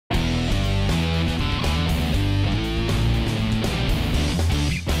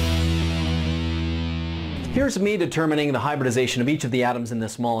Here's me determining the hybridization of each of the atoms in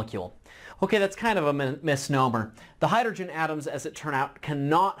this molecule. Okay, that's kind of a misnomer. The hydrogen atoms, as it turned out,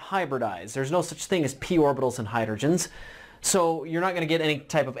 cannot hybridize. There's no such thing as p orbitals in hydrogens. So you're not going to get any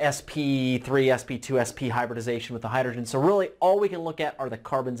type of sp3, sp2, sp hybridization with the hydrogen. So really all we can look at are the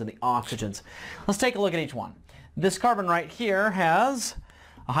carbons and the oxygens. Let's take a look at each one. This carbon right here has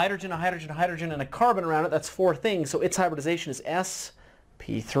a hydrogen, a hydrogen, a hydrogen, and a carbon around it. That's four things. So its hybridization is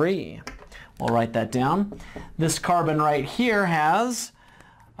sp3. We'll write that down. This carbon right here has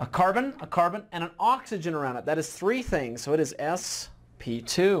a carbon, and an oxygen around it. That is three things. So it is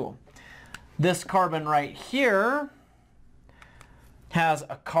sp2. This carbon right here has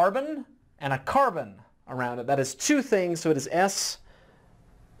a carbon and a carbon around it. That is two things, so it is sp.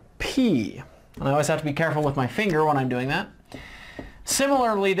 And I always have to be careful with my finger when I'm doing that.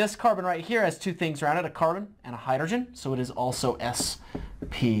 Similarly, this carbon right here has two things around it, a carbon and a hydrogen, so it is also sp.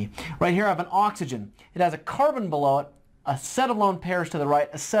 Right here I have an oxygen. It has a carbon below it, a set of lone pairs to the right,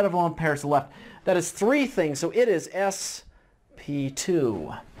 a set of lone pairs to the left. That is three things, so it is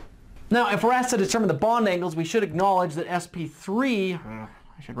sp2. Now, if we're asked to determine the bond angles, we should acknowledge that sp3, I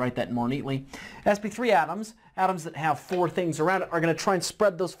should write that more neatly, sp3 atoms that have four things around it, are going to try and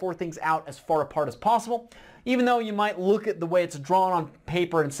spread those four things out as far apart as possible. Even though you might look at the way it's drawn on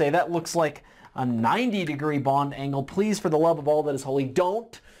paper and say, that looks like a 90-degree bond angle, please, for the love of all that is holy,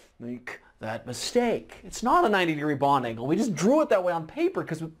 don't make that mistake. It's not a 90-degree bond angle. We just drew it that way on paper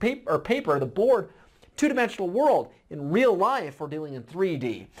because with paper, the board, two-dimensional world. In real life, we're dealing in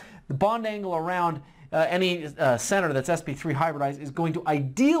 3D. The bond angle around any center that's sp3 hybridized is going to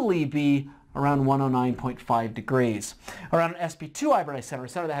ideally be around 109.5 degrees. Around an sp2 hybridized center, a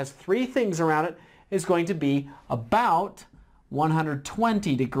center that has three things around it, is going to be about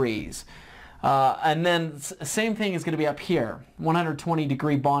 120 degrees. And then same thing is going to be up here. 120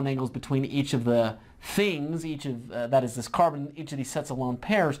 degree bond angles between each of the things, each of that is this carbon, each of these sets of lone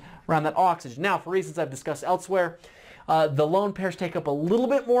pairs around that oxygen. Now, for reasons I've discussed elsewhere, the lone pairs take up a little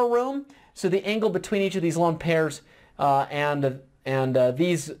bit more room, so the angle between each of these lone pairs and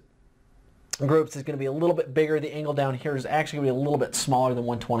these groups is going to be a little bit bigger. The angle down here is actually going to be a little bit smaller than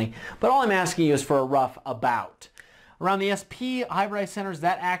 120. But all I'm asking you is for a rough about. Around the sp hybridized centers,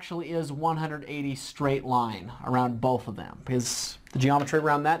 that actually is 180 straight line around both of them, because the geometry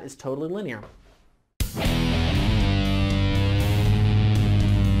around that is totally linear.